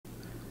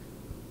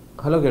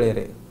Hello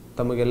ಗೆಳೆಯರೇ,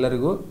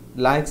 ತಮಗೆಲ್ಲರಿಗೂ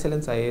ಲಾ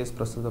excellence IAS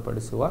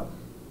ಪ್ರಸ್ತುತಪಡಿಸುವ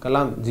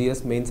ಕಲಾಂ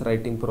GS ಮೇನ್ಸ್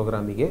ರೈಟಿಂಗ್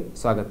ಪ್ರೋಗ್ರಾಮಿಗೆ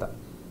ಸ್ವಾಗತ.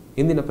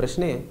 ಇಂದಿನ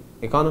ಪ್ರಶ್ನೆ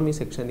ಎಕಾನಮಿ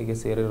ಸೆಕ್ಷನ್ಗೆ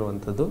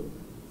ಸೇರಿರುವಂಥದ್ದು.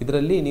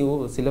 ಇದರಲ್ಲಿ ನೀವು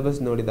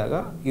ಸಿಲೆಬಸ್ ನೋಡಿದಾಗ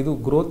ಇದು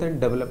ಗ್ರೋತ್ ಆ್ಯಂಡ್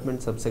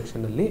ಡೆವಲಪ್ಮೆಂಟ್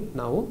ಸಬ್ಸೆಕ್ಷನಲ್ಲಿ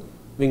ನಾವು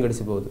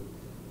ವಿಂಗಡಿಸಬಹುದು.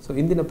 ಸೊ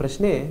ಇಂದಿನ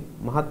ಪ್ರಶ್ನೆ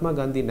Mahatma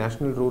Gandhi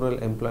national rural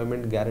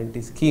employment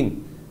guarantee scheme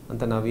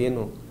ಅಂತ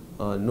ನಾವೇನು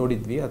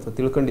ನೋಡಿದ್ವಿ ಅಥವಾ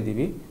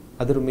ತಿಳ್ಕೊಂಡಿದ್ದೀವಿ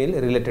ಅದರ ಮೇಲೆ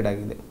ರಿಲೇಟೆಡ್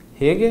ಆಗಿದೆ.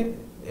 ಹೇಗೆ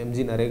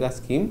MG ನರೇಗಾ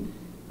ಸ್ಕೀಮ್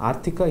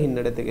ಆರ್ಥಿಕ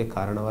ಹಿನ್ನಡೆತೆಗೆ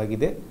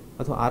ಕಾರಣವಾಗಿದೆ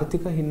ಅಥವಾ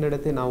ಆರ್ಥಿಕ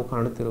ಹಿನ್ನಡೆತೆ ನಾವು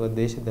ಕಾಣುತ್ತಿರುವ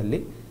ದೇಶದಲ್ಲಿ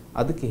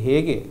ಅದಕ್ಕೆ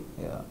ಹೇಗೆ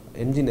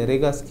MG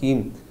ನರೇಗಾ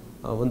ಸ್ಕೀಮ್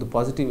ಒಂದು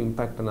ಪಾಸಿಟಿವ್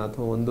ಇಂಪ್ಯಾಕ್ಟನ್ನು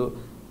ಅಥವಾ ಒಂದು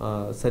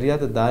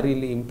ಸರಿಯಾದ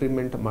ದಾರಿಯಲ್ಲಿ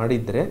ಇಂಪ್ಲಿಮೆಂಟ್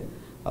ಮಾಡಿದರೆ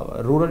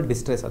ರೂರಲ್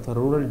ಡಿಸ್ಟ್ರೆಸ್ ಅಥವಾ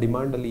ರೂರಲ್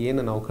ಡಿಮಾಂಡಲ್ಲಿ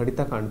ಏನು ನಾವು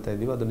ಕಡಿತ ಕಾಣ್ತಾ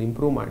ಇದ್ದೀವಿ ಅದನ್ನು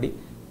ಇಂಪ್ರೂವ್ ಮಾಡಿ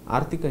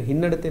ಆರ್ಥಿಕ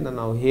ಹಿನ್ನಡೆತೆಯನ್ನು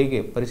ನಾವು ಹೇಗೆ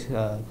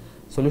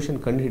ಸೊಲ್ಯೂಷನ್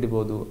ಕಂಡು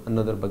ಹಿಡಿಬೋದು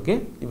ಅನ್ನೋದ್ರ ಬಗ್ಗೆ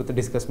ಇವತ್ತು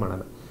ಡಿಸ್ಕಸ್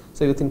ಮಾಡೋಣ.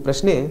 ಸೊ ಇವತ್ತಿನ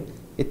ಪ್ರಶ್ನೆ,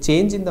 A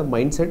change in the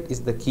mindset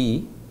is the key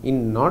in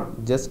not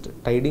just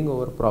tiding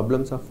over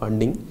problems of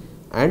funding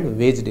and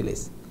wage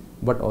delays,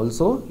 but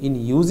also in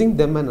using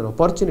them as an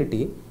opportunity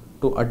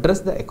to address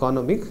the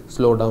economic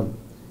slowdown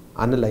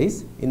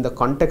analyzed in the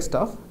context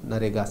of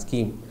NREGA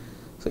scheme.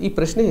 So ಈ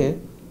ಪ್ರಶ್ನೆ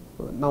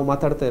ನಾವು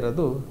ಮಾತಾಡ್ತಾ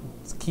ಇರೋದು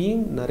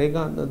scheme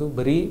NREGA ಅನ್ನೋದು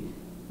ಬರೀ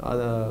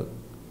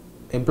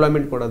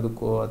employment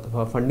ಕೊಡೋದಕ್ಕೋ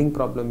ಅಥವಾ funding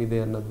problem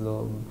ಇದೆ ಅನ್ನೋದು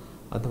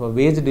ಅಥವಾ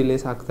ವೇಜ್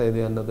ಡಿಲೇಸ್ ಆಗ್ತಾ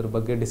ಇದೆ ಅನ್ನೋದ್ರ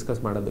ಬಗ್ಗೆ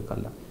ಡಿಸ್ಕಸ್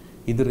ಮಾಡೋದಕ್ಕಲ್ಲ.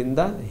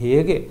 ಇದರಿಂದ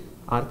ಹೇಗೆ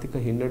ಆರ್ಥಿಕ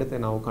ಹಿನ್ನಡೆತೆ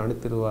ನಾವು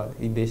ಕಾಣುತ್ತಿರುವ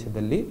ಈ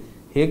ದೇಶದಲ್ಲಿ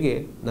ಹೇಗೆ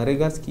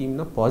ನರೇಗಾ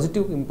ಸ್ಕೀಮ್ನ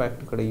ಪಾಸಿಟಿವ್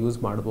ಇಂಪ್ಯಾಕ್ಟ್ ಕಡೆ ಯೂಸ್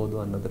ಮಾಡ್ಬೋದು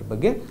ಅನ್ನೋದ್ರ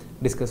ಬಗ್ಗೆ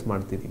ಡಿಸ್ಕಸ್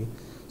ಮಾಡ್ತಿದ್ದೀವಿ.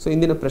 ಸೊ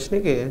ಇಂದಿನ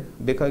ಪ್ರಶ್ನೆಗೆ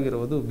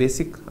ಬೇಕಾಗಿರೋದು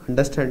ಬೇಸಿಕ್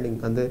ಅಂಡರ್ಸ್ಟ್ಯಾಂಡಿಂಗ್,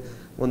 ಅಂದರೆ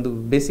ಒಂದು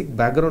ಬೇಸಿಕ್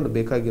ಬ್ಯಾಕ್ಗ್ರೌಂಡ್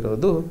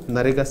ಬೇಕಾಗಿರೋದು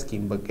ನರೇಗಾ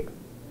ಸ್ಕೀಮ್ ಬಗ್ಗೆ.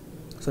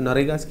 ಸೊ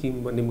ನರೇಗಾ ಸ್ಕೀಮ್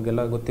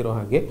ನಿಮಗೆಲ್ಲ ಗೊತ್ತಿರೋ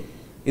ಹಾಗೆ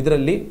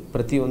ಇದರಲ್ಲಿ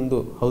ಪ್ರತಿಯೊಂದು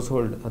ಹೌಸ್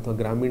ಹೋಲ್ಡ್ ಅಥವಾ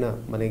ಗ್ರಾಮೀಣ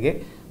ಮನೆಗೆ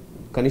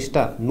ಕನಿಷ್ಠ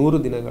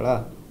 100 ದಿನಗಳ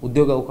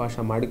ಉದ್ಯೋಗಾವಕಾಶ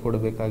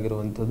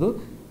ಮಾಡಿಕೊಡಬೇಕಾಗಿರುವಂಥದ್ದು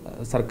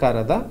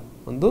ಸರ್ಕಾರದ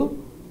ಒಂದು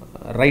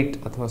ರೈಟ್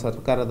ಅಥವಾ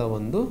ಸರ್ಕಾರದ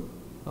ಒಂದು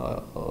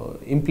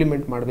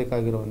ಇಂಪ್ಲಿಮೆಂಟ್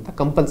ಮಾಡಬೇಕಾಗಿರುವಂಥ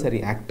ಕಂಪಲ್ಸರಿ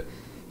ಆ್ಯಕ್ಟ್.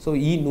 ಸೊ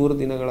ಈ 100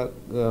 ದಿನಗಳ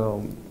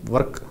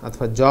ವರ್ಕ್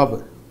ಅಥವಾ ಜಾಬ್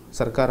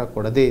ಸರ್ಕಾರ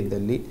ಕೊಡದೇ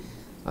ಇದ್ದಲ್ಲಿ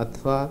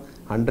ಅಥವಾ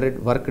 100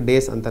 ವರ್ಕ್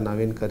ಡೇಸ್ ಅಂತ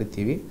ನಾವೇನು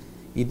ಕರಿತೀವಿ,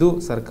 ಇದು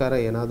ಸರ್ಕಾರ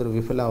ಏನಾದರೂ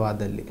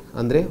ವಿಫಲವಾದಲ್ಲಿ,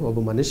 ಅಂದರೆ ಒಬ್ಬ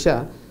ಮನುಷ್ಯ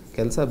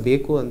ಕೆಲಸ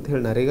ಬೇಕು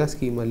ಅಂಥೇಳಿ ನರೇಗಾ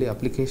ಸ್ಕೀಮಲ್ಲಿ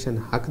ಅಪ್ಲಿಕೇಶನ್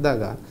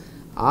ಹಾಕಿದಾಗ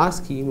ಆ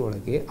ಸ್ಕೀಮ್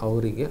ಒಳಗೆ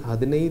ಅವರಿಗೆ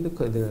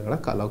 15 ದಿನಗಳ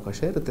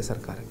ಕಾಲಾವಕಾಶ ಇರುತ್ತೆ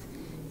ಸರ್ಕಾರಕ್ಕೆ.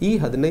 ಈ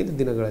 15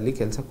 ದಿನಗಳಲ್ಲಿ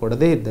ಕೆಲಸ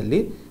ಕೊಡದೇ ಇದ್ದಲ್ಲಿ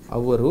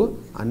ಅವರು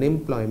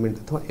ಅನ್ಎಂಪ್ಲಾಯ್ಮೆಂಟ್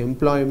ಅಥವಾ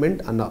ಎಂಪ್ಲಾಯ್ಮೆಂಟ್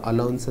ಅನ್ನೋ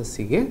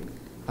ಅಲೌನ್ಸಸ್ಸಿಗೆ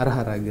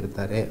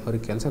ಅರ್ಹರಾಗಿರ್ತಾರೆ.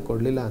 ಅವ್ರಿಗೆ ಕೆಲಸ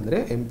ಕೊಡಲಿಲ್ಲ ಅಂದರೆ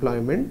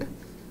ಎಂಪ್ಲಾಯ್ಮೆಂಟ್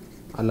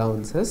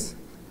ಅಲೌನ್ಸಸ್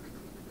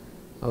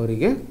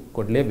ಅವರಿಗೆ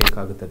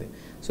ಕೊಡಲೇಬೇಕಾಗುತ್ತದೆ.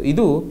 ಸೊ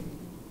ಇದು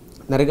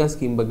ನರೇಗಾ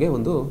ಸ್ಕೀಮ್ ಬಗ್ಗೆ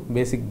ಒಂದು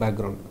ಬೇಸಿಕ್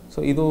ಬ್ಯಾಕ್ಗ್ರೌಂಡ್.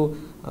 ಸೊ ಇದು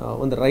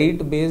ಒಂದು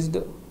ರೈಟ್ ಬೇಸ್ಡ್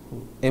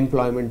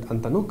ಎಂಪ್ಲಾಯ್ಮೆಂಟ್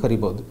ಅಂತಲೂ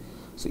ಕರಿಬೋದು.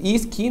 ಸೊ ಈ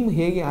ಸ್ಕೀಮ್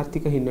ಹೇಗೆ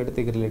ಆರ್ಥಿಕ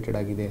ಹಿನ್ನಡೆತೆಗೆ ರಿಲೇಟೆಡ್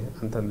ಆಗಿದೆ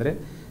ಅಂತಂದರೆ,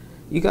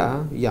 ಈಗ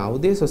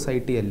ಯಾವುದೇ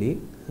ಸೊಸೈಟಿಯಲ್ಲಿ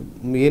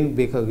ಏನು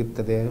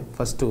ಬೇಕಾಗುತ್ತದೆ,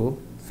 ಫಸ್ಟು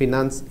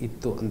ಫಿನಾನ್ಸ್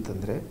ಇತ್ತು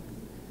ಅಂತಂದರೆ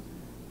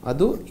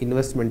ಅದು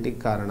ಇನ್ವೆಸ್ಟ್ಮೆಂಟಿಗೆ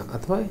ಕಾರಣ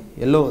ಅಥವಾ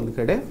ಎಲ್ಲೋ ಒಂದು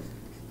ಕಡೆ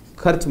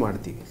ಖರ್ಚು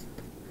ಮಾಡ್ತೀವಿ.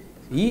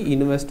 ಈ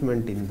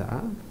ಇನ್ವೆಸ್ಟ್ಮೆಂಟಿಂದ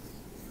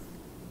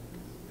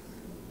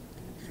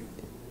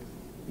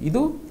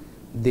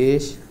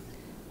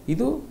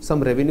ಇದು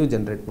ಸಮ್ ರೆವಿನ್ಯೂ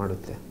ಜನ್ರೇಟ್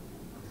ಮಾಡುತ್ತೆ.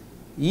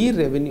 ಈ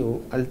ರೆವಿನ್ಯೂ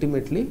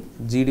ಅಲ್ಟಿಮೇಟ್ಲಿ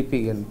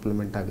GDPಗೆ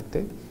ಇಂಪ್ಲಿಮೆಂಟ್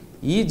ಆಗುತ್ತೆ.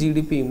 ಈ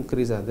GDP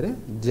ಇನ್ಕ್ರೀಸ್ ಆದರೆ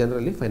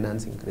ಜನರಲಿ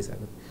ಫೈನಾನ್ಸ್ ಇನ್ಕ್ರೀಸ್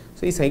ಆಗುತ್ತೆ.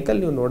 ಸೊ ಈ ಸೈಕಲ್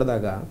ನೀವು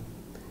ನೋಡಿದಾಗ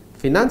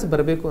ಫಿನಾನ್ಸ್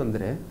ಬರಬೇಕು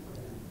ಅಂದರೆ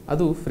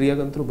ಅದು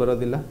ಫ್ರೀಯಾಗಂತೂ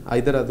ಬರೋದಿಲ್ಲ.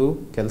 ಐದರ್ ಅದು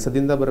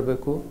ಕೆಲಸದಿಂದ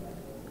ಬರಬೇಕು,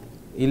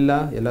 ಇಲ್ಲ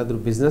ಎಲ್ಲಾದರೂ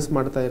ಬಿಸ್ನೆಸ್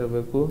ಮಾಡ್ತಾ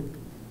ಇರಬೇಕು,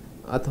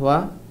 ಅಥವಾ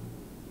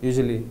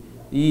ಯೂಶಲಿ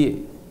ಈ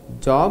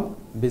ಜಾಬ್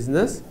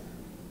ಬಿಸ್ನೆಸ್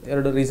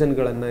 2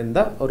 ರೀಸನ್ಗಳಿಂದ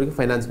ಅವರಿಗೆ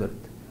ಫೈನಾನ್ಸ್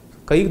ಬರುತ್ತೆ.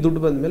 ಕೈಗೆ ದುಡ್ಡು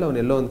ಬಂದ ಮೇಲೆ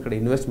ಅವನೆಲ್ಲೋ ಒಂದು ಕಡೆ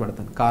ಇನ್ವೆಸ್ಟ್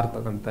ಮಾಡ್ತಾನೆ, ಕಾರ್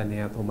ತಗೊತಾನೆ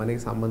ಅಥವಾ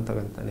ಮನೆಗೆ ಸಾಮಾನು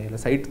ತಗೊತಾನೆ, ಇಲ್ಲ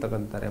ಸೈಟ್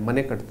ತಗೊತಾರೆ,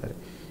 ಮನೆ ಕಟ್ತಾರೆ.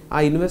 ಆ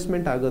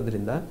ಇನ್ವೆಸ್ಟ್ಮೆಂಟ್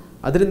ಆಗೋದ್ರಿಂದ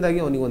ಅದರಿಂದಾಗಿ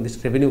ಅವನಿಗೆ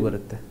ಒಂದಿಷ್ಟು ರೆವಿನ್ಯೂ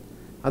ಬರುತ್ತೆ.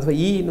 ಅಥವಾ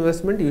ಈ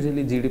ಇನ್ವೆಸ್ಟ್ಮೆಂಟ್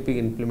ಯೂಶಲಿ GDPಗೆ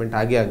ಇಂಪ್ಲಿಮೆಂಟ್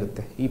ಆಗೇ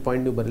ಆಗುತ್ತೆ. ಈ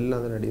ಪಾಯಿಂಟ್ ನೀವು ಬರಲಿಲ್ಲ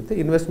ಅಂದರೆ ನಡೆಯುತ್ತೆ.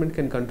 Investment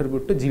can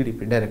contribute to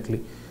GDP directly.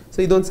 So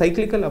ಇದೊಂದು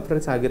ಸೈಕ್ಲಿಕಲ್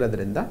ಅಪ್ರೋಚ್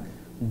ಆಗಿರೋದ್ರಿಂದ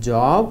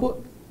ಜಾಬ್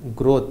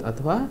ಗ್ರೋತ್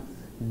ಅಥವಾ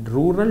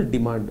ರೂರಲ್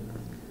ಡಿಮಾಂಡ್,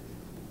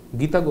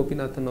 ಗೀತಾ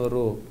ಗೋಪಿನಾಥನ್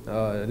ಅವರು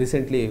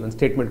ರೀಸೆಂಟ್ಲಿ ಒಂದು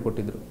ಸ್ಟೇಟ್ಮೆಂಟ್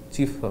ಕೊಟ್ಟಿದ್ದರು.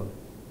 ಚೀಫ್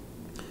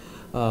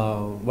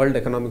ವರ್ಲ್ಡ್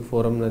ಎಕನಾಮಿಕ್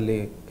ಫೋರಮ್ನಲ್ಲಿ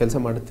ಕೆಲಸ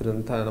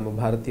ಮಾಡುತ್ತಿರುವಂಥ ನಮ್ಮ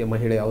ಭಾರತೀಯ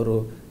ಮಹಿಳೆ ಅವರು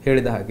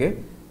ಹೇಳಿದ ಹಾಗೆ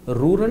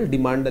ರೂರಲ್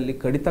ಡಿಮಾಂಡಲ್ಲಿ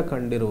ಕಡಿತ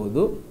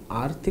ಕಂಡಿರುವುದು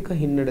ಆರ್ಥಿಕ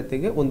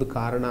ಹಿನ್ನಡೆತೆಗೆ ಒಂದು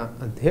ಕಾರಣ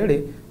ಅಂತ ಹೇಳಿ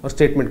ಅವ್ರು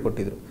ಸ್ಟೇಟ್ಮೆಂಟ್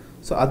ಕೊಟ್ಟಿದ್ದರು.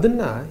 ಸೊ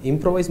ಅದನ್ನು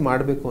ಇಂಪ್ರೊವೈಸ್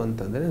ಮಾಡಬೇಕು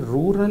ಅಂತಂದರೆ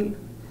ರೂರಲ್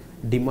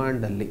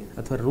ಡಿಮಾಂಡಲ್ಲಿ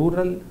ಅಥವಾ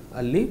ರೂರಲ್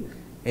ಅಲ್ಲಿ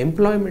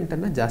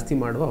ಎಂಪ್ಲಾಯ್ಮೆಂಟನ್ನು ಜಾಸ್ತಿ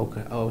ಮಾಡುವ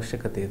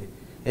ಅವಶ್ಯಕತೆ ಇದೆ.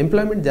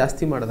 ಎಂಪ್ಲಾಯ್ಮೆಂಟ್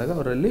ಜಾಸ್ತಿ ಮಾಡಿದಾಗ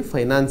ಅವರಲ್ಲಿ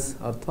ಫೈನಾನ್ಸ್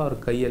ಅಥವಾ ಅವ್ರ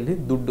ಕೈಯಲ್ಲಿ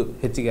ದುಡ್ಡು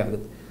ಹೆಚ್ಚಿಗೆ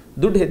ಆಗುತ್ತೆ.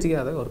 ದುಡ್ಡು ಹೆಚ್ಚಿಗೆ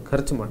ಆದಾಗ ಅವ್ರು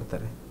ಖರ್ಚು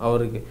ಮಾಡ್ತಾರೆ.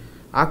 ಅವರಿಗೆ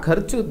ಆ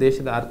ಖರ್ಚು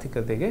ದೇಶದ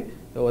ಆರ್ಥಿಕತೆಗೆ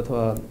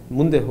ಅಥವಾ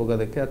ಮುಂದೆ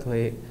ಹೋಗೋದಕ್ಕೆ ಅಥವಾ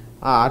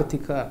ಆ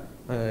ಆರ್ಥಿಕ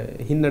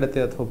ಹಿನ್ನಡತೆ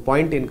ಅಥವಾ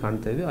ಪಾಯಿಂಟ್ ಏನು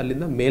ಕಾಣ್ತಾ ಇದೆಯೋ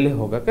ಅಲ್ಲಿಂದ ಮೇಲೆ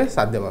ಹೋಗೋಕ್ಕೆ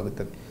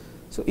ಸಾಧ್ಯವಾಗುತ್ತದೆ.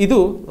 ಸೊ ಇದು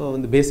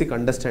ಒಂದು ಬೇಸಿಕ್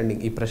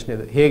ಅಂಡರ್ಸ್ಟ್ಯಾಂಡಿಂಗ್ ಈ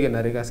ಪ್ರಶ್ನೆದು, ಹೇಗೆ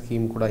ನರೇಗಾ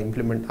ಸ್ಕೀಮ್ ಕೂಡ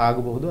ಇಂಪ್ಲಿಮೆಂಟ್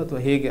ಆಗಬಹುದು ಅಥವಾ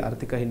ಹೇಗೆ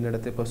ಆರ್ಥಿಕ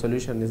ಹಿನ್ನಡತೆ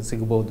ಸೊಲ್ಯೂಷನ್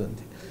ಸಿಗಬಹುದು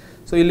ಅಂತ.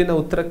 ಸೊ ಇಲ್ಲಿನ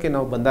ಉತ್ತರಕ್ಕೆ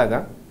ನಾವು ಬಂದಾಗ,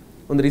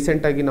 ಒಂದು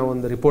ರೀಸೆಂಟಾಗಿ ನಾವು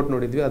ಒಂದು ರಿಪೋರ್ಟ್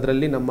ನೋಡಿದ್ವಿ.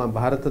 ಅದರಲ್ಲಿ ನಮ್ಮ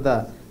ಭಾರತದ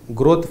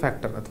ಗ್ರೋತ್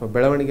ಫ್ಯಾಕ್ಟರ್ ಅಥವಾ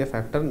ಬೆಳವಣಿಗೆ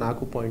ಫ್ಯಾಕ್ಟರ್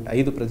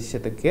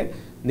 4.5%ಕ್ಕೆ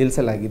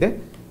ನಿಲ್ಲಿಸಲಾಗಿದೆ.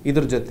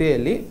 ಇದ್ರ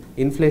ಜೊತೆಯಲ್ಲಿ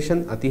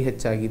ಇನ್ಫ್ಲೇಷನ್ ಅತಿ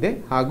ಹೆಚ್ಚಾಗಿದೆ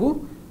ಹಾಗೂ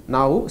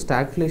ನಾವು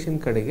ಸ್ಟ್ಯಾಗ್ಫ್ಲೇಷನ್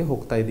ಕಡೆಗೆ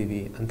ಹೋಗ್ತಾ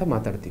ಇದ್ದೀವಿ ಅಂತ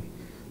ಮಾತಾಡ್ತೀವಿ.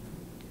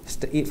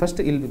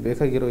 ಫಸ್ಟ್ ಇಲ್ಲಿ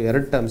ಬೇಕಾಗಿರೋ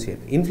 2 ಟರ್ಮ್ಸ್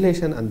ಏನು.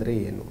 ಇನ್ಫ್ಲೇಷನ್ ಅಂದರೆ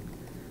ಏನು?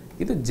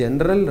 ಇದು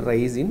ಜನರಲ್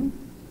ರೈಸ್ ಇನ್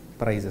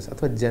ಪ್ರೈಸಸ್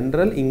ಅಥವಾ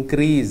ಜನರಲ್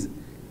ಇನ್ಕ್ರೀಸ್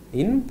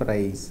ಇನ್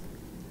ಪ್ರೈಸ್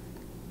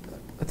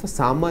ಅಥವಾ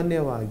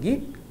ಸಾಮಾನ್ಯವಾಗಿ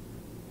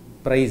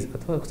ಪ್ರೈಸ್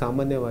ಅಥವಾ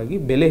ಸಾಮಾನ್ಯವಾಗಿ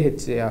ಬೆಲೆ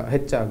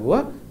ಹೆಚ್ಚಾಗುವ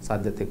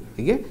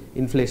ಸಾಧ್ಯತೆಗಳಿಗೆ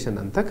ಇನ್ಫ್ಲೇಷನ್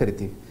ಅಂತ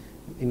ಕರಿತೀವಿ,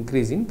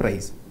 ಇನ್ಕ್ರೀಸ್ ಇನ್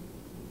ಪ್ರೈಸ್.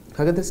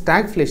 ಹಾಗಾದರೆ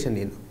ಸ್ಟ್ಯಾಗ್ಫ್ಲೇಷನ್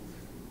ಏನು?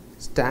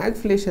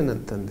 ಸ್ಟ್ಯಾಗ್ಫ್ಲೇಷನ್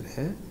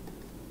ಅಂತಂದರೆ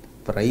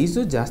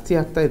ಪ್ರೈಸು ಜಾಸ್ತಿ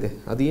ಆಗ್ತಾ ಇದೆ,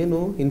 ಅದೇನು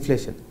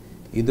ಇನ್ಫ್ಲೇಷನ್.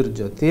 ಇದ್ರ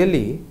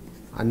ಜೊತೆಯಲ್ಲಿ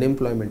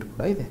ಅನ್ಎಂಪ್ಲಾಯ್ಮೆಂಟ್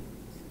ಕೂಡ ಇದೆ.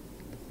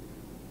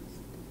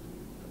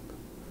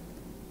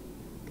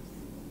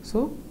 ಸೊ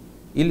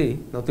ಇಲ್ಲಿ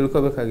ನಾವು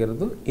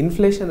ತಿಳ್ಕೊಬೇಕಾಗಿರೋದು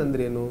ಇನ್ಫ್ಲೇಷನ್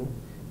ಅಂದ್ರೇನು?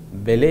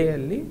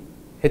 ಬೆಲೆಯಲ್ಲಿ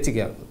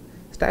ಹೆಚ್ಚಿಗೆ ಆಗೋದು.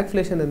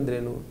 ಸ್ಟ್ಯಾಗ್ಫ್ಲೇಷನ್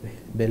ಅಂದ್ರೇನು?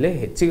 ಬೆಲೆ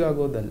ಹೆಚ್ಚಿಗೆ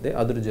ಆಗೋದಲ್ಲದೆ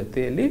ಅದ್ರ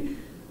ಜೊತೆಯಲ್ಲಿ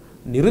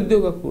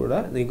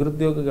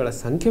ನಿರುದ್ಯೋಗಗಳ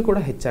ಸಂಖ್ಯೆ ಕೂಡ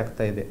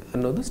ಹೆಚ್ಚಾಗ್ತಾ ಇದೆ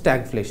ಅನ್ನೋದು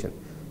ಸ್ಟ್ಯಾಗ್ಫ್ಲೇಷನ್.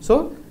 ಸೊ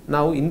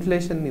ನಾವು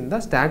ಇನ್ಫ್ಲೇಷನ್ನಿಂದ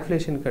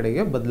ಸ್ಟ್ಯಾಗ್ಫ್ಲೇಷನ್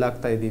ಕಡೆಗೆ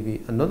ಬದಲಾಗ್ತಾ ಇದ್ದೀವಿ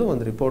ಅನ್ನೋದು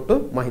ಒಂದು ರಿಪೋರ್ಟು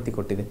ಮಾಹಿತಿ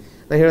ಕೊಟ್ಟಿದೆ.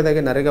 ನಾನು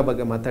ಹೇಳಿದಾಗೆ ನರೇಗಾ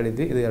ಬಗ್ಗೆ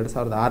ಮಾತಾಡಿದ್ವಿ. ಇದು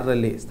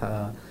 2006ರಲ್ಲಿ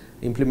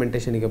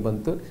ಇಂಪ್ಲಿಮೆಂಟೇಷನಿಗೆ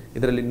ಬಂತು.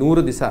 ಇದರಲ್ಲಿ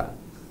 100 ದಿವಸ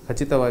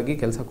ಖಚಿತವಾಗಿ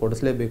ಕೆಲಸ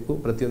ಕೊಡಿಸಲೇಬೇಕು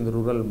ಪ್ರತಿಯೊಂದು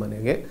ರೂರಲ್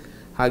ಮನೆಗೆ.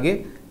 ಹಾಗೆ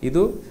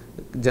ಇದು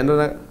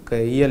ಜನರ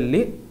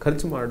ಕೈಯಲ್ಲಿ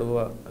ಖರ್ಚು ಮಾಡುವ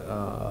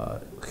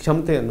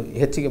ಕ್ಷಮತೆಯನ್ನು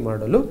ಹೆಚ್ಚಿಗೆ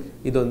ಮಾಡಲು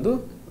ಇದೊಂದು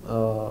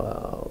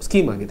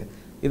ಸ್ಕೀಮ್ ಆಗಿದೆ.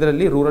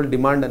 ಇದರಲ್ಲಿ ರೂರಲ್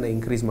ಡಿಮಾಂಡನ್ನು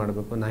ಇನ್ಕ್ರೀಸ್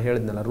ಮಾಡಬೇಕು. ನಾನು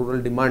ಹೇಳಿದ್ನಲ್ಲ,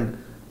 ರೂರಲ್ ಡಿಮಾಂಡ್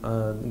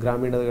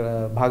ಗ್ರಾಮೀಣ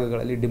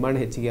ಭಾಗಗಳಲ್ಲಿ ಡಿಮಾಂಡ್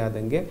ಹೆಚ್ಚಿಗೆ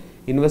ಆದಂಗೆ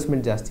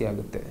ಇನ್ವೆಸ್ಟ್ಮೆಂಟ್ ಜಾಸ್ತಿ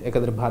ಆಗುತ್ತೆ.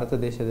 ಯಾಕಂದರೆ ಭಾರತ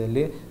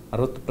ದೇಶದಲ್ಲಿ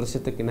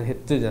 60%ಕ್ಕಿಂತ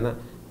ಹೆಚ್ಚು ಜನ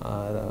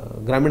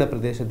ಗ್ರಾಮೀಣ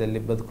ಪ್ರದೇಶದಲ್ಲಿ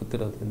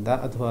ಬದುಕುತ್ತಿರೋದ್ರಿಂದ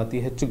ಅಥವಾ ಅತಿ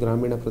ಹೆಚ್ಚು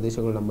ಗ್ರಾಮೀಣ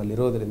ಪ್ರದೇಶಗಳು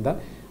ನಮ್ಮಲ್ಲಿರೋದ್ರಿಂದ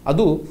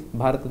ಅದು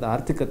ಭಾರತದ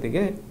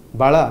ಆರ್ಥಿಕತೆಗೆ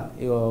ಭಾಳ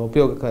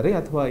ಉಪಯೋಗಕಾರಿ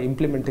ಅಥವಾ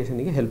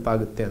ಇಂಪ್ಲಿಮೆಂಟೇಷನಿಗೆ ಹೆಲ್ಪ್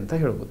ಆಗುತ್ತೆ ಅಂತ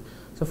ಹೇಳ್ಬೋದು.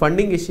 So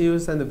funding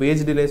issues and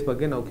wage delays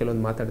ಬಗ್ಗೆ ನಾವು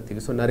ಕೆಲವೊಂದು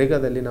ಮಾತಾಡ್ತೀವಿ. ಸೊ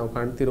ನರೇಗಾದಲ್ಲಿ ನಾವು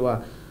ಕಾಣ್ತಿರುವ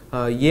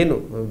ಏನು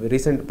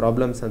ರೀಸೆಂಟ್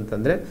ಪ್ರಾಬ್ಲಮ್ಸ್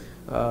ಅಂತಂದರೆ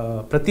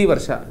ಪ್ರತಿ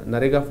ವರ್ಷ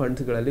ನರೇಗಾ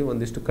ಫಂಡ್ಸ್ಗಳಲ್ಲಿ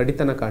ಒಂದಿಷ್ಟು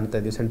ಕಡಿತನ ಕಾಣ್ತಾ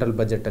ಇದ್ದೀವಿ ಸೆಂಟ್ರಲ್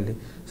ಬಜೆಟಲ್ಲಿ.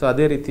 ಸೊ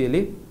ಅದೇ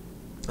ರೀತಿಯಲ್ಲಿ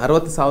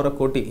 60,000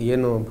 ಕೋಟಿ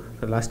ಏನು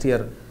ಲಾಸ್ಟ್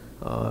ಇಯರ್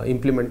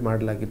ಇಂಪ್ಲಿಮೆಂಟ್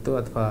ಮಾಡಲಾಗಿತ್ತು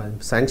ಅಥವಾ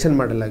ಸ್ಯಾಂಕ್ಷನ್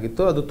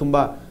ಮಾಡಲಾಗಿತ್ತು, ಅದು ತುಂಬ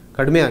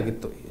ಕಡಿಮೆ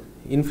ಆಗಿತ್ತು.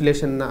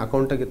 ಇನ್ಫ್ಲೇಷನ್ನ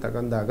ಅಕೌಂಟಿಗೆ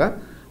ತಗೊಂಡಾಗ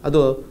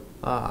ಅದು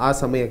ಆ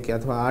ಸಮಯಕ್ಕೆ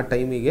ಅಥವಾ ಆ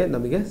ಟೈಮಿಗೆ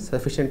ನಮಗೆ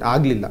ಸಫಿಷಿಯೆಂಟ್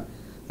ಆಗಲಿಲ್ಲ.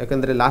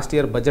 ಯಾಕಂದರೆ ಲಾಸ್ಟ್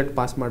ಇಯರ್ ಬಜೆಟ್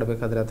ಪಾಸ್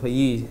ಮಾಡಬೇಕಾದ್ರೆ ಅಥವಾ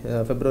ಈ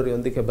ಫೆಬ್ರವರಿ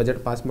 1ಕ್ಕೆ ಬಜೆಟ್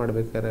ಪಾಸ್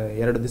ಮಾಡಬೇಕಾದ್ರೆ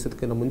 2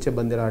 ದಿವಸಕ್ಕಿಂತ ಮುಂಚೆ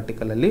ಬಂದಿರೋ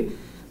ಆರ್ಟಿಕಲಲ್ಲಿ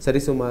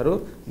ಸರಿಸುಮಾರು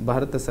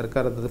ಭಾರತ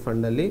ಸರ್ಕಾರದ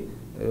ಫಂಡಲ್ಲಿ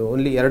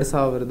ಓನ್ಲಿ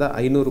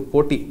 2,500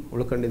 ಕೋಟಿ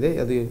ಉಳ್ಕೊಂಡಿದೆ.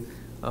 ಅದು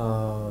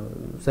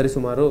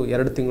ಸರಿಸುಮಾರು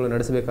 2 ತಿಂಗಳು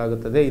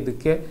ನಡೆಸಬೇಕಾಗುತ್ತದೆ.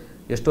 ಇದಕ್ಕೆ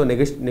ಎಷ್ಟೋ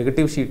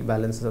ನೆಗೆಟಿವ್ ಶೀಟ್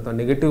ಬ್ಯಾಲೆನ್ಸಸ್ ಅಥವಾ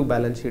ನೆಗೆಟಿವ್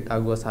ಬ್ಯಾಲೆನ್ಸ್ ಶೀಟ್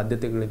ಆಗುವ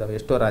ಸಾಧ್ಯತೆಗಳಿದ್ದಾವೆ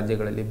ಎಷ್ಟೋ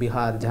ರಾಜ್ಯಗಳಲ್ಲಿ,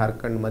 ಬಿಹಾರ್,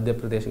 ಜಾರ್ಖಂಡ್,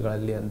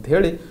 ಮಧ್ಯಪ್ರದೇಶಗಳಲ್ಲಿ ಅಂತ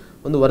ಹೇಳಿ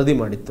ಒಂದು ವರದಿ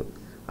ಮಾಡಿತ್ತು.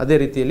 ಅದೇ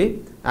ರೀತಿಯಲ್ಲಿ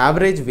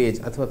ಆವ್ರೇಜ್ ವೇಜ್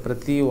ಅಥವಾ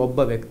ಪ್ರತಿ ಒಬ್ಬ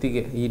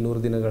ವ್ಯಕ್ತಿಗೆ ಈ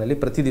 100 ದಿನಗಳಲ್ಲಿ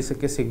ಪ್ರತಿ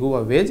ದಿವಸಕ್ಕೆ ಸಿಗುವ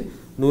ವೇಜ್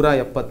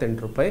 178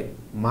 ರೂಪಾಯಿ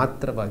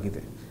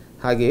ಮಾತ್ರವಾಗಿದೆ.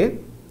 ಹಾಗೆಯೇ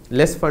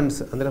ಲೆಸ್ ಫಂಡ್ಸ್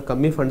ಅಂದರೆ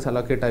ಕಮ್ಮಿ ಫಂಡ್ಸ್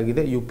ಅಲೋಕೇಟ್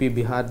ಆಗಿದೆ UP,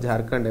 Bihar,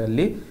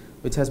 ಜಾರ್ಖಂಡಲ್ಲಿ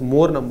which has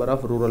more number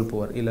of rural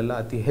poor. ಇಲ್ಲೆಲ್ಲ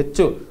ಅತಿ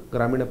ಹೆಚ್ಚು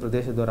ಗ್ರಾಮೀಣ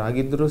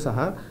ಪ್ರದೇಶದವರಾಗಿದ್ದರೂ ಸಹ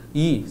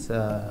ಈ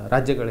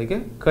ರಾಜ್ಯಗಳಿಗೆ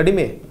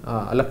ಕಡಿಮೆ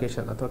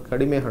ಅಲೋಕೇಶನ್ ಅಥವಾ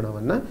ಕಡಿಮೆ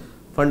ಹಣವನ್ನು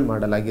ಫಂಡ್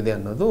ಮಾಡಲಾಗಿದೆ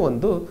ಅನ್ನೋದು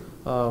ಒಂದು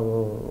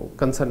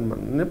concern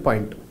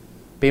point.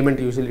 Payment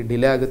usually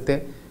delay ಆಗುತ್ತೆ.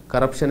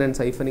 Corruption and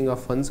ಸೈಫನಿಂಗ್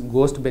of funds.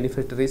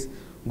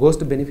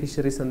 Ghost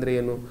beneficiaries ಅಂದರೆ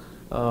ಏನು?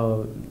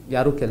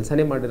 ಯಾರೂ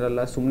ಕೆಲಸನೇ ಮಾಡಿರಲ್ಲ,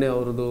 ಸುಮ್ಮನೆ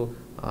ಅವ್ರದ್ದು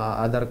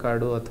ಆಧಾರ್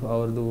ಕಾರ್ಡು ಅಥವಾ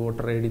ಅವ್ರದ್ದು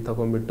ವೋಟರ್ ID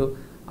ತೊಗೊಂಡ್ಬಿಟ್ಟು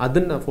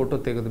ಅದನ್ನು ಫೋಟೋ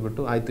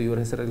ತೆಗೆದುಬಿಟ್ಟು ಆಯಿತು ಇವ್ರ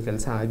ಹೆಸರಲ್ಲಿ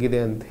ಕೆಲಸ ಆಗಿದೆ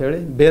ಅಂತ ಹೇಳಿ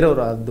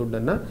ಬೇರೆಯವರು ಆ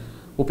ದುಡ್ಡನ್ನು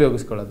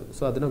ಉಪಯೋಗಿಸ್ಕೊಳ್ಳೋದು.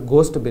 ಸೊ ಅದನ್ನು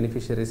ಗೋಸ್ಟ್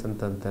ಬೆನಿಫಿಷರೀಸ್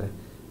ಅಂತ ಅಂತಾರೆ.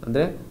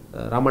 ಅಂದರೆ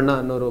ರಾಮಣ್ಣ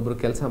ಅನ್ನೋರು ಒಬ್ಬರು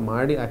ಕೆಲಸ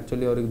ಮಾಡಿ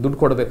ಆ್ಯಕ್ಚುಲಿ ಅವ್ರಿಗೆ ದುಡ್ಡು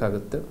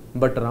ಕೊಡಬೇಕಾಗುತ್ತೆ,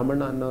 ಬಟ್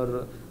ರಾಮಣ್ಣ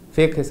ಅನ್ನೋರು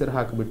ಫೇಕ್ ಹೆಸರು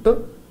ಹಾಕಿಬಿಟ್ಟು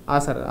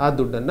ಆ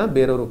ದುಡ್ಡನ್ನು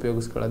ಬೇರೆಯವರು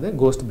ಉಪಯೋಗಿಸ್ಕೊಳ್ಳೋದೆ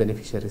ಗೋಸ್ಟ್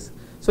ಬೆನಿಫಿಷರೀಸ್.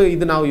 ಸೊ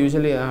ಇದು ನಾವು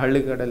ಯೂಶಲಿ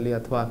ಹಳ್ಳಿಗಳಲ್ಲಿ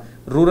ಅಥವಾ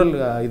ರೂರಲ್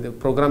ಇದು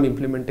ಪ್ರೋಗ್ರಾಮ್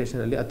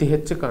ಇಂಪ್ಲಿಮೆಂಟೇಷನಲ್ಲಿ ಅತಿ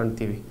ಹೆಚ್ಚು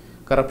ಕಾಣ್ತೀವಿ.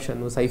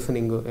 ಕರಪ್ಷನ್ನು,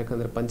 ಸೈಫನಿಂಗು.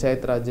 ಯಾಕಂದರೆ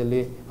panchayat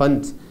ರಾಜಲ್ಲಿ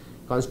funds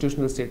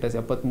constitutional status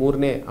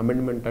 73ನೇ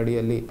amendment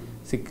ಅಡಿಯಲ್ಲಿ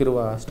ಸಿಕ್ಕಿರುವ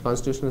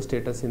ಕಾನ್ಸ್ಟಿಟ್ಯೂಷನಲ್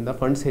ಸ್ಟೇಟಸ್ಸಿಂದ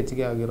ಫಂಡ್ಸ್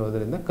ಹೆಚ್ಚಿಗೆ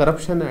ಆಗಿರೋದರಿಂದ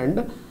ಕರಪ್ಷನ್ ಆ್ಯಂಡ್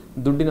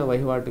ದುಡ್ಡಿನ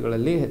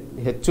ವಹಿವಾಟುಗಳಲ್ಲಿ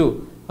ಹೆಚ್ಚು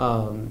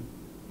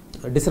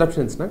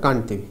ಡಿಸ್ರಪ್ಷನ್ಸ್ನ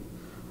ಕಾಣ್ತೀವಿ.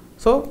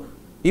 ಸೊ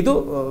ಇದು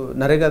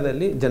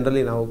ನರೇಗಾದಲ್ಲಿ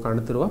ಜನರಲಿ ನಾವು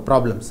ಕಾಣ್ತಿರುವ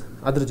ಪ್ರಾಬ್ಲಮ್ಸ್.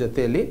 ಅದ್ರ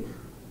ಜೊತೆಯಲ್ಲಿ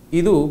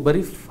ಇದು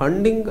ಬರೀ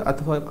ಫಂಡಿಂಗ್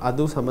ಅಥವಾ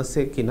ಅದು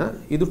ಸಮಸ್ಯೆಕ್ಕಿಂತ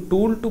ಇದು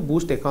ಟೂಲ್ ಟು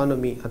ಬೂಸ್ಟ್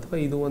ಎಕಾನಮಿ ಅಥವಾ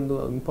ಇದು ಒಂದು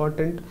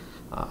ಇಂಪಾರ್ಟೆಂಟ್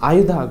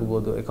ಆಯುಧ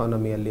ಆಗ್ಬೋದು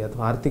ಎಕಾನಮಿಯಲ್ಲಿ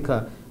ಅಥವಾ ಆರ್ಥಿಕ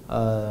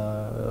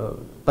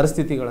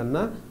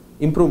ಪರಿಸ್ಥಿತಿಗಳನ್ನು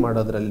ಇಂಪ್ರೂವ್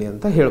ಮಾಡೋದರಲ್ಲಿ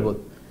ಅಂತ ಹೇಳ್ಬೋದು.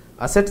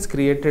 Assets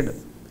created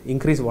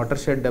increase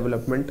water shed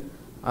development,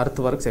 earth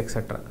works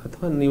etcetera.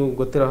 ಅಥವಾ ನೀವು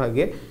ಗೊತ್ತಿರೋ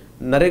ಹಾಗೆ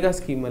ನರೇಗಾ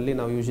ಸ್ಕೀಮಲ್ಲಿ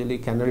ನಾವು usually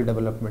canal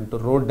development,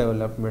 road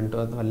development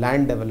ಅಥವಾ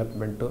ಲ್ಯಾಂಡ್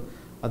ಡೆವಲಪ್ಮೆಂಟು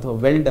ಅಥವಾ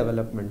ವೆಲ್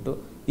ಡೆವಲಪ್ಮೆಂಟು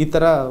ಈ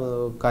ಥರ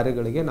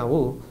ಕಾರ್ಯಗಳಿಗೆ ನಾವು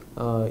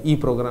ಈ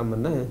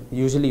ಪ್ರೋಗ್ರಾಮನ್ನು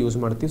ಯೂಶಲಿ ಯೂಸ್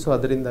ಮಾಡ್ತೀವಿ. ಸೊ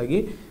ಅದರಿಂದಾಗಿ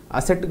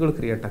ಅಸೆಟ್ಗಳು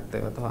ಕ್ರಿಯೇಟ್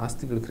ಆಗ್ತವೆ ಅಥವಾ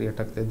ಆಸ್ತಿಗಳು ಕ್ರಿಯೇಟ್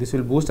ಆಗ್ತವೆ. This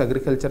will Boost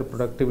agriculture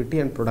productivity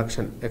and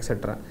production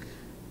etcetera.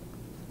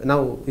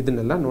 ನಾವು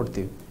ಇದನ್ನೆಲ್ಲ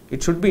ನೋಡ್ತೀವಿ.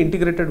 It should be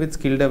integrated with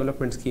skill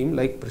development scheme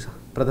like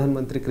Pradhan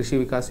Mantri ಕೃಷಿ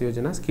Vikas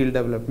Yojana, skill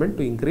development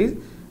to increase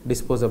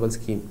disposable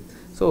scheme.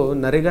 So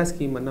NREGA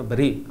ಸ್ಕೀಮನ್ನು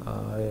ಬರೀ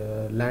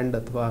ಲ್ಯಾಂಡ್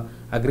ಅಥವಾ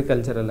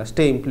ಅಗ್ರಿಕಲ್ಚರಲ್ಲಿ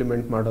ಅಷ್ಟೇ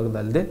ಇಂಪ್ಲಿಮೆಂಟ್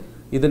ಮಾಡೋದಲ್ಲದೆ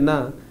ಇದನ್ನು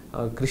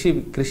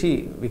ಕೃಷಿ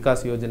ವಿಕಾಸ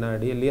ಯೋಜನಾ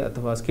ಅಡಿಯಲ್ಲಿ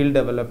ಅಥವಾ ಸ್ಕಿಲ್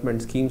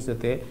ಡೆವಲಪ್ಮೆಂಟ್ ಸ್ಕೀಮ್ಸ್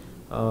ಜೊತೆ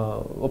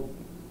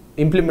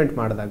ಇಂಪ್ಲಿಮೆಂಟ್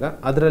ಮಾಡಿದಾಗ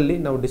ಅದರಲ್ಲಿ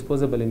ನಾವು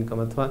ಡಿಸ್ಪೋಸಬಲ್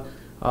ಇನ್ಕಮ್ ಅಥವಾ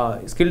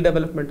ಸ್ಕಿಲ್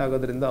ಡೆವಲಪ್ಮೆಂಟ್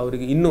ಆಗೋದ್ರಿಂದ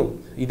ಅವರಿಗೆ ಇನ್ನೂ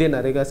ಇದೇ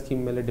ನರೇಗಾ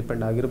ಸ್ಕೀಮ್ ಮೇಲೆ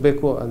ಡಿಪೆಂಡ್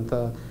ಆಗಿರಬೇಕು ಅಂತ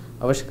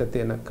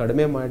ಅವಶ್ಯಕತೆಯನ್ನು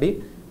ಕಡಿಮೆ ಮಾಡಿ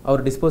ಅವ್ರ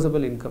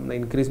ಡಿಸ್ಪೋಸಬಲ್ ಇನ್ಕಮ್ನ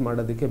ಇನ್ಕ್ರೀಸ್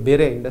ಮಾಡೋದಕ್ಕೆ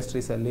ಬೇರೆ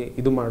ಇಂಡಸ್ಟ್ರೀಸಲ್ಲಿ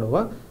ಇದು ಮಾಡುವ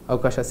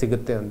ಅವಕಾಶ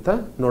ಸಿಗುತ್ತೆ ಅಂತ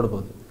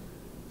ನೋಡ್ಬೋದು.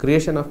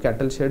 Creation of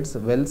cattle sheds,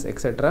 Wells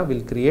etcetera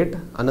will create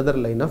another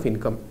line of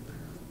income.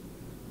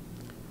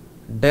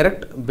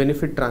 Direct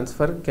benefit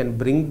transfer can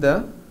bring the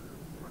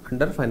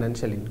under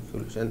financial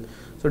inclusion.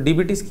 So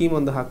DBT scheme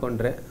ಒಂದು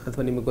ಹಾಕೊಂಡ್ರೆ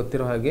ಅಥವಾ ನಿಮಗೆ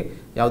ಗೊತ್ತಿರೋ ಹಾಗೆ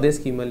ಯಾವುದೇ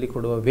ಸ್ಕೀಮಲ್ಲಿ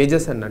ಕೊಡುವ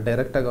ವೇಜಸನ್ನು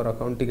ಡೈರೆಕ್ಟಾಗಿ ಅವ್ರ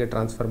ಅಕೌಂಟಿಗೆ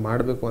ಟ್ರಾನ್ಸ್ಫರ್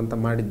ಮಾಡಬೇಕು ಅಂತ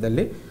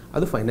ಮಾಡಿದ್ದಲ್ಲಿ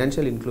ಅದು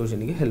ಫೈನಾನ್ಷಿಯಲ್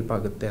ಇನ್ಕ್ಲೂಷನ್ಗೆ ಹೆಲ್ಪ್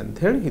ಆಗುತ್ತೆ ಅಂತ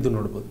ಹೇಳಿ ಇದು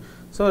ನೋಡ್ಬೋದು.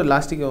 ಸೊ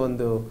ಲಾಸ್ಟಿಗೆ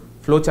ಒಂದು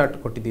ಫ್ಲೋ ಚಾರ್ಟ್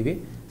ಕೊಟ್ಟಿದ್ದೀವಿ.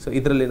 ಸೊ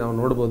ಇದರಲ್ಲಿ ನಾವು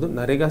ನೋಡ್ಬೋದು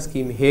ನರೇಗಾ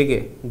ಸ್ಕೀಮ್ ಹೇಗೆ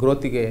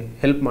ಗ್ರೋತಿಗೆ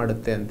ಹೆಲ್ಪ್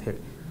ಮಾಡುತ್ತೆ ಅಂತ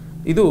ಹೇಳಿ.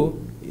 ಇದು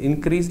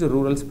increased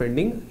rural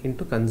spending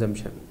into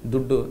consumption.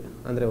 ದುಡ್ಡು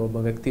ಅಂದರೆ ಒಬ್ಬ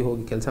ವ್ಯಕ್ತಿ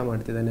ಹೋಗಿ ಕೆಲಸ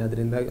ಮಾಡ್ತಿದ್ದಾನೆ,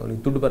 ಅದರಿಂದಾಗಿ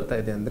ಅವನಿಗೆ ದುಡ್ಡು ಬರ್ತಾ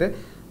ಇದೆ ಅಂದರೆ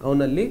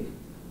ಅವನಲ್ಲಿ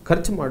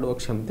ಖರ್ಚು ಮಾಡುವ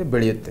ಕ್ಷಮತೆ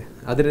ಬೆಳೆಯುತ್ತೆ.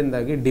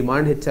 ಅದರಿಂದಾಗಿ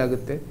ಡಿಮಾಂಡ್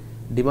ಹೆಚ್ಚಾಗುತ್ತೆ.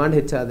 ಡಿಮಾಂಡ್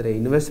ಹೆಚ್ಚಾದರೆ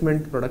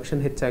ಇನ್ವೆಸ್ಟ್ಮೆಂಟ್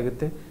ಪ್ರೊಡಕ್ಷನ್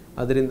ಹೆಚ್ಚಾಗುತ್ತೆ.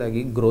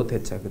 ಅದರಿಂದಾಗಿ ಗ್ರೋತ್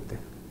ಹೆಚ್ಚಾಗುತ್ತೆ.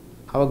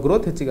 ಆವಾಗ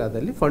ಗ್ರೋತ್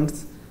ಹೆಚ್ಚಿಗಾದಲ್ಲಿ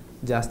ಫಂಡ್ಸ್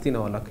ಜಾಸ್ತಿ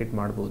ನಾವು ಅಲೋಕೇಟ್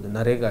ಮಾಡ್ಬೋದು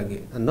ನರೇಗಾಗೆ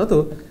ಅನ್ನೋದು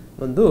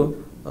ಒಂದು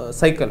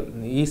ಸೈಕಲ್.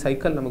 ಈ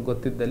ಸೈಕಲ್ ನಮಗೆ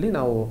ಗೊತ್ತಿದ್ದಲ್ಲಿ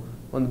ನಾವು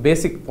ಒಂದು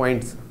ಬೇಸಿಕ್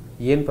ಪಾಯಿಂಟ್ಸ್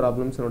ಏನು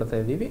ಪ್ರಾಬ್ಲಮ್ಸ್ ನೋಡ್ತಾ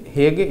ಇದ್ದೀವಿ,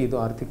 ಹೇಗೆ ಇದು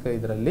ಆರ್ಥಿಕ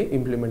ಇದರಲ್ಲಿ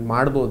ಇಂಪ್ಲಿಮೆಂಟ್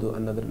ಮಾಡ್ಬೋದು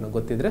ಅನ್ನೋದನ್ನು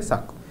ಗೊತ್ತಿದ್ರೆ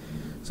ಸಾಕು.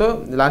 ಸೊ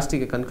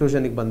ಲಾಸ್ಟಿಗೆ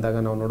ಕನ್ಕ್ಲೂಷನಿಗೆ ಬಂದಾಗ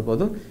ನಾವು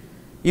ನೋಡ್ಬೋದು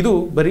ಇದು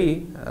ಬರೀ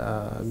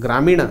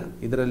ಗ್ರಾಮೀಣ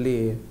ಇದರಲ್ಲಿ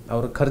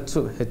ಅವರ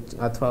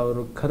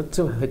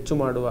ಖರ್ಚು ಹೆಚ್ಚು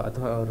ಮಾಡುವ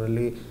ಅಥವಾ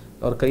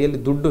ಅವ್ರ ಕೈಯಲ್ಲಿ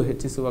ದುಡ್ಡು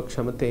ಹೆಚ್ಚಿಸುವ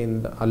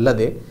ಕ್ಷಮತೆಯಿಂದ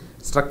ಅಲ್ಲದೆ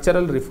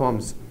ಸ್ಟ್ರಕ್ಚರಲ್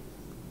ರಿಫಾರ್ಮ್ಸ್,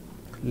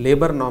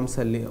 ಲೇಬರ್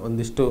ನಾರ್ಮ್ಸಲ್ಲಿ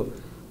ಒಂದಿಷ್ಟು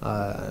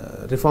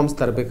reforms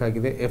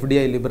ತರಬೇಕಾಗಿದೆ.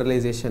 FDI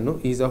ಲಿಬರಲೈಸೇಷನ್ನು,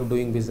 is of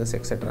doing business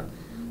etcetera.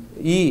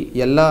 ಈ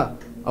ಎಲ್ಲ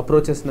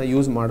ಅಪ್ರೋಚಸ್ನ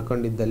ಯೂಸ್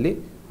ಮಾಡ್ಕೊಂಡಿದ್ದಲ್ಲಿ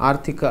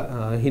ಆರ್ಥಿಕ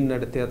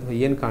ಹಿನ್ನಡತೆ ಅಥವಾ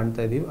ಏನು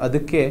ಕಾಣ್ತಾ ಇದ್ದೀವಿ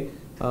ಅದಕ್ಕೆ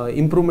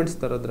ಇಂಪ್ರೂವ್ಮೆಂಟ್ಸ್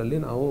ತರೋದ್ರಲ್ಲಿ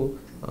ನಾವು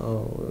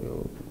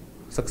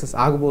ಸಕ್ಸಸ್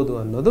ಆಗ್ಬೋದು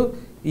ಅನ್ನೋದು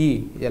ಈ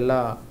ಎಲ್ಲ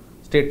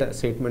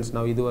ಸ್ಟೇಟ್ಮೆಂಟ್ಸ್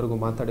ನಾವು ಇದುವರೆಗೂ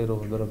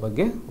ಮಾತಾಡಿರೋದರ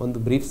ಬಗ್ಗೆ ಒಂದು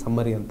ಬ್ರೀಫ್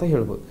ಸಮ್ಮರಿ ಅಂತ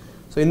ಹೇಳ್ಬೋದು.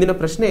 ಸೊ ಇಂದಿನ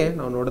ಪ್ರಶ್ನೆ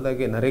ನಾವು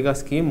ನೋಡಿದಾಗೆ ನರೇಗಾ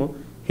ಸ್ಕೀಮು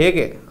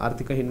ಹೇಗೆ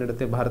ಆರ್ಥಿಕ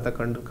ಹಿನ್ನಡತೆ ಭಾರತ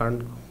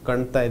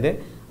ಕಾಣ್ತಾ ಇದೆ,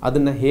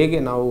 ಅದನ್ನು ಹೇಗೆ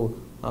ನಾವು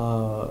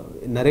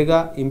ನರೇಗಾ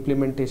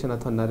ಇಂಪ್ಲಿಮೆಂಟೇಷನ್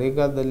ಅಥವಾ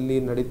ನರೇಗಾದಲ್ಲಿ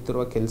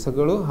ನಡೀತಿರುವ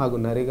ಕೆಲಸಗಳು ಹಾಗೂ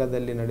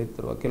ನರೇಗಾದಲ್ಲಿ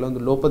ನಡೀತಿರುವ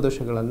ಕೆಲವೊಂದು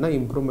ಲೋಪದೋಷಗಳನ್ನು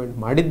ಇಂಪ್ರೂವ್ಮೆಂಟ್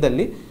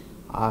ಮಾಡಿದ್ದಲ್ಲಿ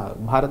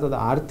ಭಾರತದ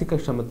ಆರ್ಥಿಕ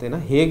ಕ್ಷಮತೆನ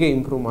ಹೇಗೆ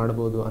ಇಂಪ್ರೂವ್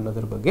ಮಾಡ್ಬೋದು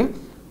ಅನ್ನೋದ್ರ ಬಗ್ಗೆ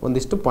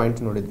ಒಂದಿಷ್ಟು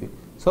ಪಾಯಿಂಟ್ಸ್ ನೋಡಿದ್ವಿ.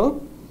 ಸೊ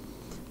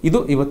ಇದು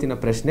ಇವತ್ತಿನ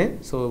ಪ್ರಶ್ನೆ.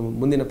 ಸೊ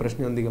ಮುಂದಿನ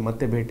ಪ್ರಶ್ನೆಯೊಂದಿಗೆ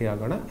ಮತ್ತೆ ಭೇಟಿ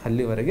ಆಗೋಣ.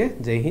 ಅಲ್ಲಿವರೆಗೆ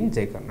ಜೈ ಹಿಂದ್,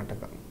 ಜೈ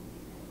ಕರ್ನಾಟಕ.